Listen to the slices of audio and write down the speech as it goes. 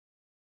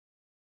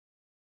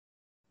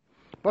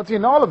But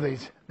in all of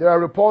this, there are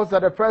reports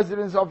that the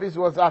president's office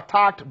was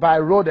attacked by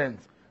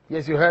rodents.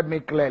 Yes, you heard me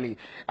clearly.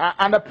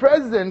 And the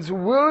president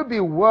will be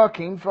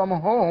working from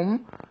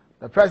home.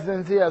 The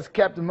presidency has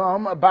kept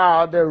mum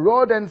about the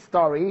rodent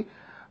story,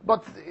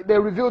 but they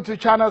revealed to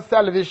Channels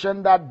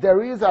Television that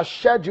there is a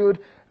scheduled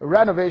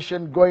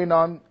renovation going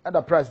on at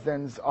the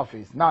president's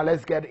office. Now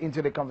let's get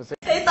into the conversation.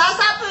 It has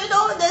happened,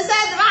 oh, they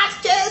said rat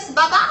chase,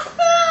 Baba.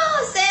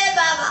 Say,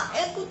 Baba.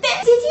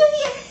 Did you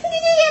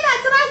hear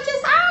that rat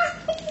chase?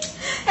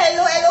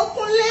 Hello,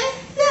 Kunle.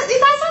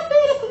 It has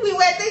happened. We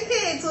were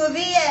thinking it would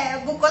be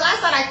Bukola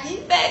Saraki,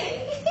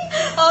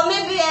 or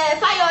maybe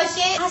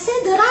Fayoshe. I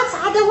said the rats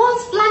are the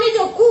ones planning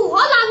your coup all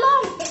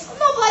along.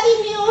 Nobody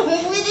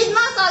knew. We did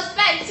not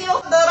suspect you.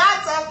 The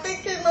rats are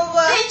taking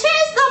over. They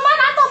chased the man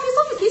out of his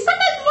office. He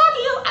started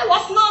running. I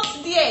was not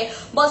there.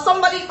 But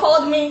somebody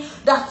called me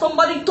that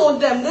somebody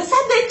told them. They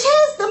said they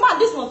chased the man.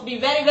 This must be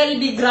very, very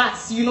big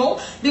rats, you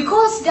know.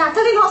 Because they are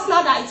telling us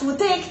now that it will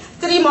take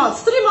 3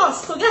 months. 3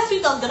 months to get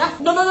rid of the rats.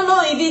 No.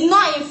 It did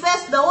not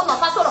infest the whole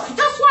of us.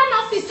 Just one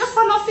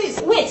office.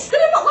 Wait,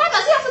 3 months. Why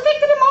does it have to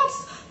take 3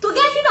 months to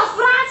get rid of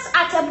rats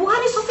at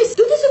Buhari's office?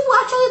 Do these people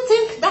actually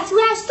think that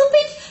we are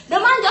stupid? The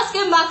man just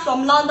came back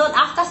from London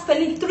after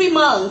spending 3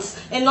 months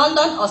in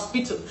London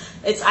hospital.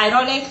 It's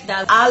ironic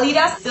that our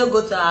leaders still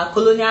go to our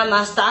colonial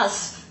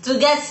masters to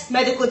get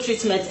medical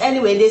treatment.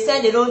 Anyway, they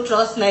said they don't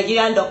trust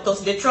Nigerian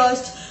doctors. They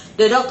trust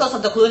the doctors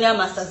of the colonial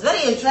masters.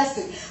 Very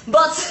interesting.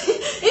 But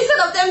instead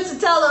of them to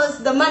tell us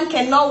the man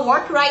cannot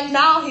work right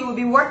now, he will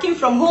be working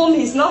from home,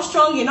 he's not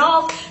strong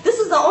enough. This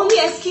is the only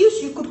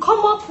excuse you could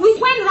come up with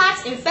when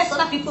rats infest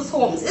other people's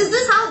homes. Is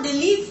this how they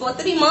live for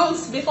 3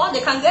 months before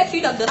they can get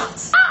rid of the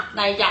rats?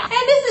 Nigeria. And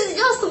this is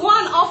just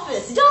one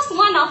office. Just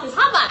one office.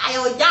 How about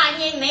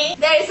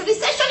there is a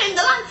recession in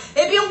the land?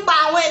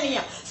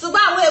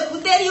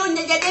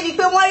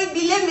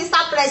 Mr.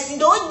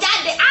 President,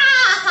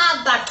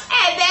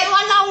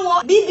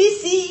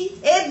 BBC,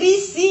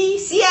 ABC,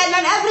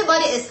 CNN,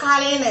 everybody is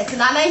carrying it. The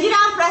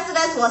Nigerian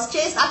president was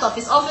chased out of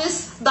his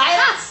office by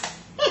rats.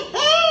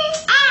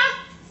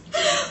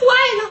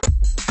 Why not?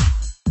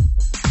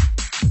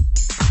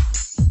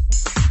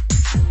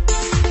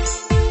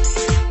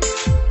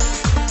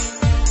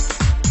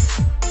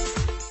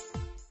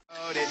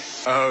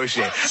 Oh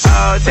shit,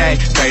 oh take,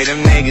 pray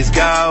them niggas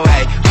go,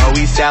 hey. Oh,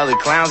 we sell the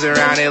clowns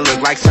around, it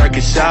look like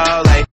circus show, like